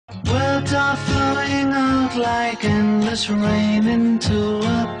clouds are flowing out like endless rain into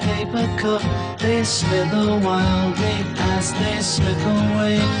a paper cup. They slither wildly as they slip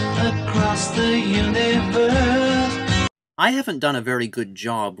away across the universe. I haven't done a very good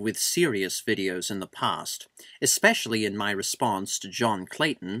job with serious videos in the past, especially in my response to John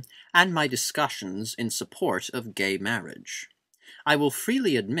Clayton and my discussions in support of gay marriage. I will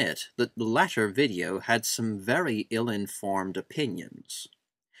freely admit that the latter video had some very ill-informed opinions.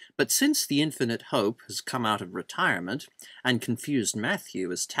 But since The Infinite Hope has come out of retirement, and Confused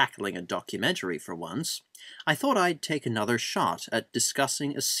Matthew is tackling a documentary for once, I thought I'd take another shot at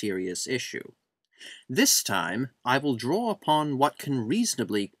discussing a serious issue. This time, I will draw upon what can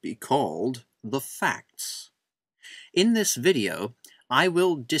reasonably be called the facts. In this video, I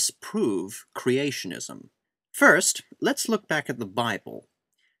will disprove creationism. First, let's look back at the Bible.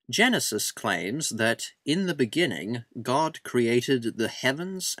 Genesis claims that, in the beginning, God created the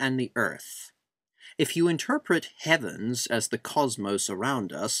heavens and the earth. If you interpret heavens as the cosmos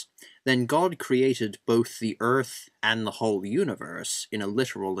around us, then God created both the earth and the whole universe in a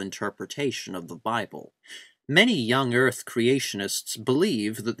literal interpretation of the Bible. Many young Earth creationists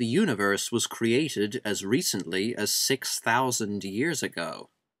believe that the universe was created as recently as 6,000 years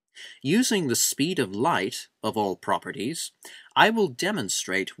ago. Using the speed of light, of all properties, I will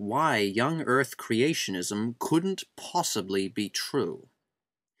demonstrate why young Earth creationism couldn't possibly be true.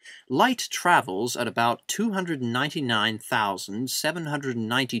 Light travels at about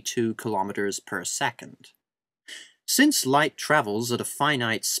 299,792 kilometers per second. Since light travels at a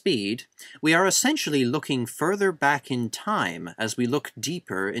finite speed, we are essentially looking further back in time as we look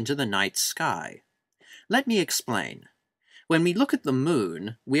deeper into the night sky. Let me explain. When we look at the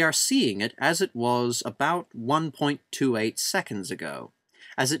moon, we are seeing it as it was about 1.28 seconds ago,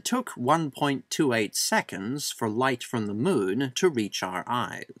 as it took 1.28 seconds for light from the moon to reach our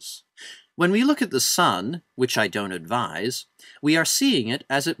eyes. When we look at the sun, which I don't advise, we are seeing it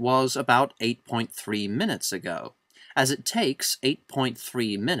as it was about 8.3 minutes ago, as it takes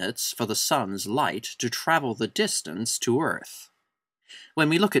 8.3 minutes for the sun's light to travel the distance to Earth. When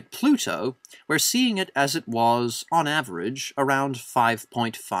we look at Pluto, we're seeing it as it was, on average, around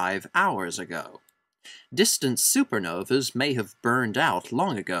 5.5 hours ago. Distant supernovas may have burned out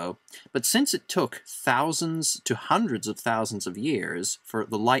long ago, but since it took thousands to hundreds of thousands of years for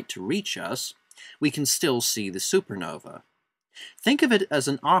the light to reach us, we can still see the supernova. Think of it as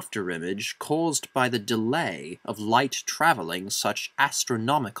an afterimage caused by the delay of light traveling such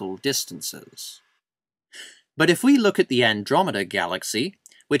astronomical distances. But if we look at the Andromeda Galaxy,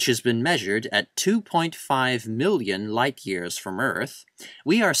 which has been measured at 2.5 million light-years from Earth,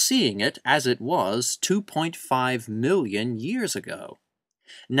 we are seeing it as it was 2.5 million years ago.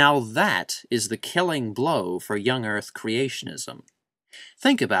 Now that is the killing blow for young Earth creationism.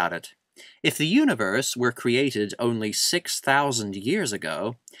 Think about it. If the universe were created only 6,000 years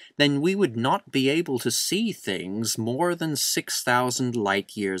ago, then we would not be able to see things more than 6,000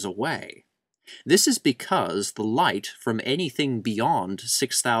 light-years away. This is because the light from anything beyond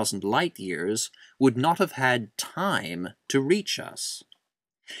 6,000 light-years would not have had time to reach us.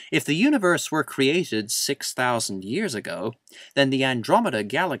 If the universe were created 6,000 years ago, then the Andromeda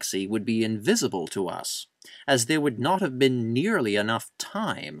Galaxy would be invisible to us, as there would not have been nearly enough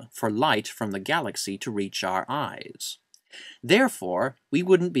time for light from the galaxy to reach our eyes. Therefore, we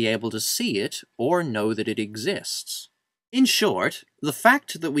wouldn't be able to see it or know that it exists. In short, the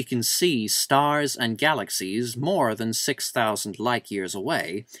fact that we can see stars and galaxies more than 6,000 light-years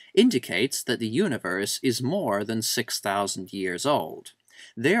away indicates that the universe is more than 6,000 years old,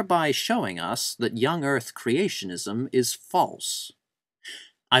 thereby showing us that young Earth creationism is false.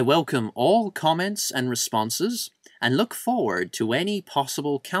 I welcome all comments and responses, and look forward to any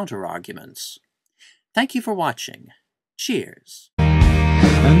possible counter-arguments. Thank you for watching. Cheers.